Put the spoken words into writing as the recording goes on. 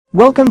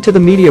Welcome to the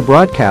media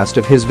broadcast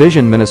of His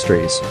Vision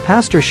Ministries.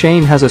 Pastor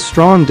Shane has a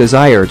strong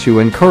desire to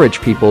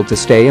encourage people to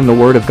stay in the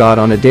Word of God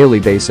on a daily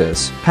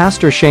basis.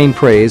 Pastor Shane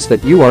prays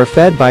that you are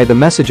fed by the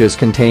messages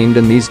contained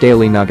in these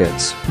daily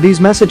nuggets.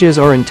 These messages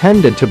are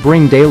intended to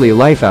bring daily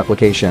life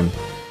application.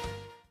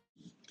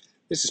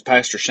 This is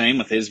Pastor Shane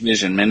with His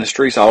Vision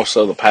Ministries,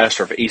 also the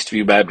pastor of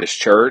Eastview Baptist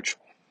Church.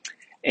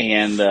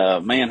 And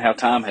man, how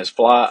time has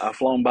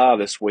flown by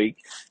this week.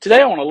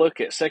 Today I want to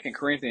look at 2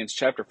 Corinthians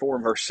chapter 4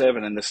 and verse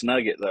 7 in this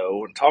nugget,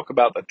 though, and talk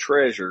about the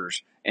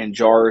treasures in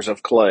jars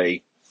of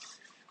clay.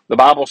 The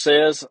Bible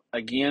says,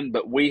 again,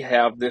 but we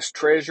have this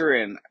treasure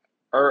in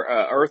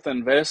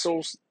earthen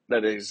vessels,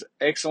 that is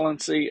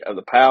excellency of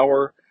the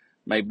power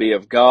may be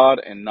of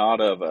God and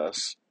not of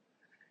us.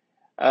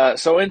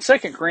 So in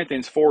 2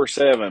 Corinthians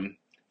 4:7,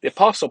 the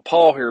Apostle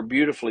Paul here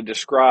beautifully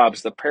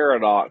describes the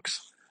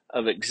paradox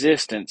of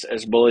existence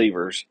as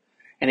believers.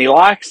 And he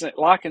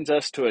likens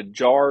us to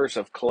jars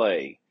of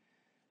clay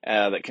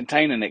that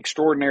contain an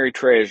extraordinary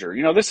treasure.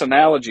 You know, this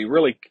analogy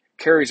really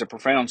carries a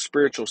profound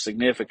spiritual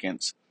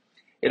significance.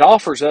 It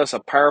offers us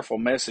a powerful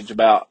message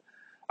about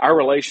our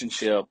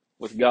relationship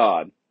with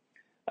God.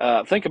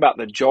 Think about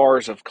the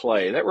jars of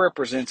clay. That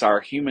represents our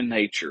human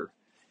nature.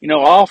 You know,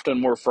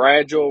 often we're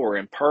fragile, we're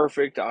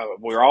imperfect,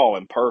 we're all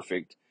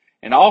imperfect,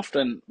 and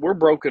often we're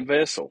broken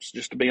vessels,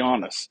 just to be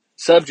honest,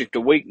 subject to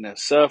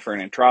weakness,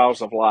 suffering, and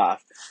trials of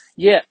life.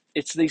 Yet,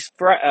 it's these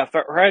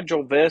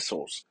fragile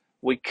vessels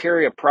we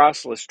carry a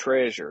priceless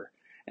treasure,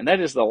 and that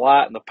is the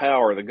light and the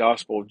power of the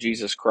gospel of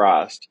Jesus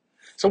Christ.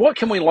 So what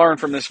can we learn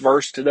from this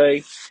verse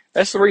today?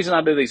 That's the reason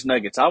I do these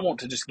nuggets. I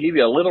want to just give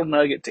you a little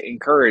nugget to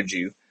encourage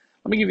you.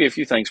 Let me give you a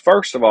few things.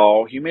 First of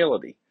all,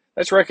 humility.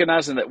 That's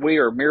recognizing that we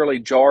are merely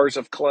jars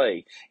of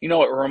clay. You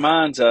know, it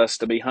reminds us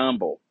to be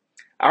humble.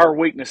 Our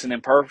weakness and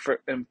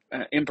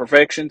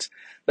imperfections,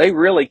 they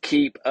really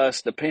keep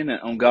us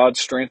dependent on God's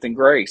strength and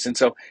grace. And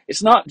so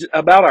it's not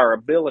about our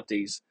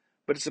abilities,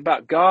 but it's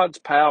about God's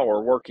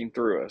power working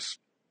through us.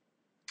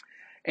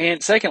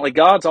 And secondly,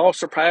 God's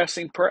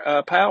all-surpassing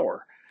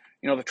power.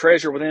 You know, the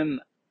treasure within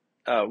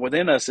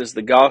us is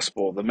the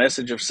gospel, the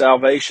message of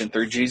salvation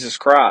through Jesus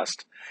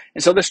Christ.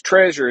 And so this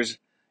treasure is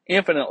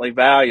infinitely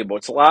valuable.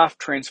 It's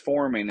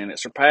life-transforming, and it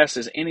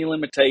surpasses any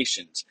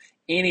limitations,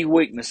 any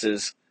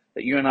weaknesses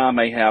that you and I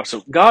may have.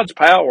 So God's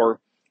power,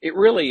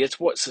 it's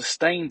what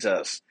sustains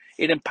us.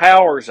 It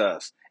empowers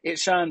us. It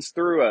shines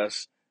through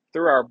us,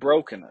 through our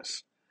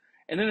brokenness.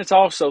 And then it's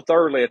also,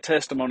 thirdly, a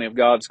testimony of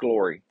God's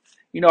glory.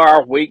 You know,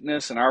 our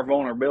weakness and our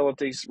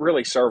vulnerabilities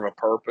really serve a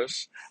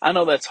purpose. I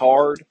know that's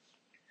hard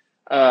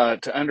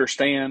to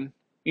understand.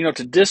 You know,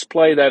 to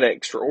display that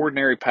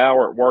extraordinary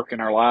power at work in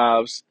our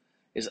lives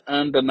is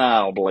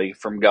undeniably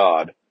from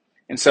God.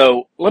 And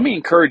so let me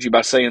encourage you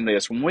by saying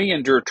this. When we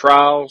endure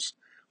trials,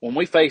 when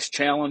we face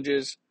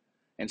challenges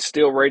and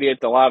still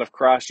radiate the light of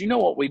Christ, you know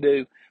what we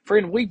do?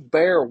 Friend, we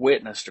bear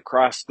witness to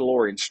Christ's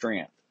glory and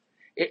strength.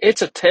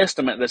 It's a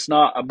testament that's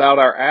not about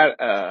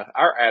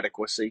our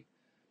adequacy,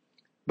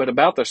 but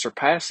about the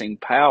surpassing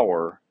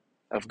power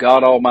of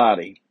God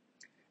Almighty.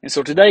 And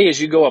so today,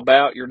 as you go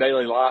about your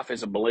daily life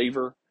as a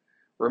believer,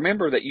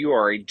 remember that you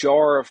are a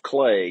jar of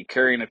clay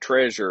carrying a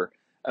treasure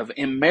of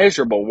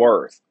immeasurable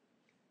worth.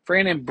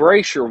 Friend,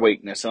 embrace your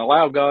weakness and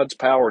allow God's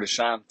power to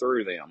shine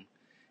through them.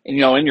 And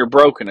you know, in your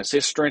brokenness,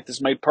 His strength is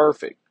made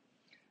perfect.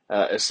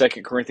 As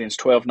 2 Corinthians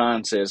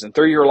 12:9 says, and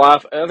through your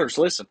life, others,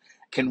 listen,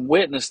 can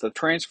witness the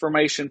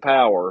transformation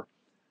power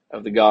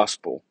of the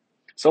gospel.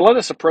 So let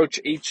us approach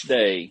each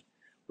day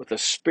with a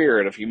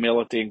spirit of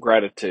humility and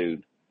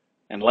gratitude.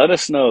 And let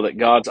us know that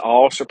God's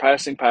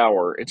all-surpassing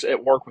power, it's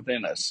at work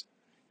within us.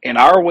 In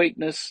our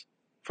weakness,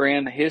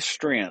 friend, His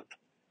strength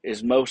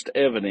is most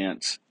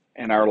evident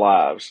in our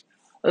lives.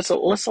 Let's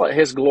let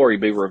His glory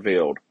be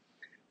revealed.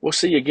 We'll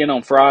see you again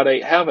on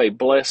Friday. Have a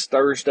blessed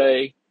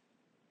Thursday.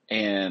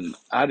 And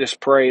I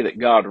just pray that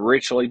God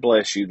richly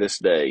bless you this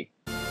day.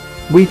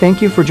 We thank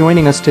you for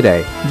joining us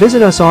today.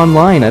 Visit us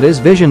online at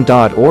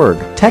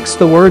isvision.org. Text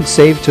the word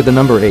SAVE to the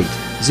number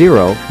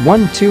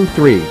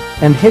 80123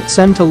 and hit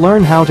send to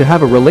learn how to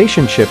have a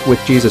relationship with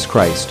Jesus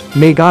Christ.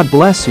 May God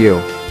bless you.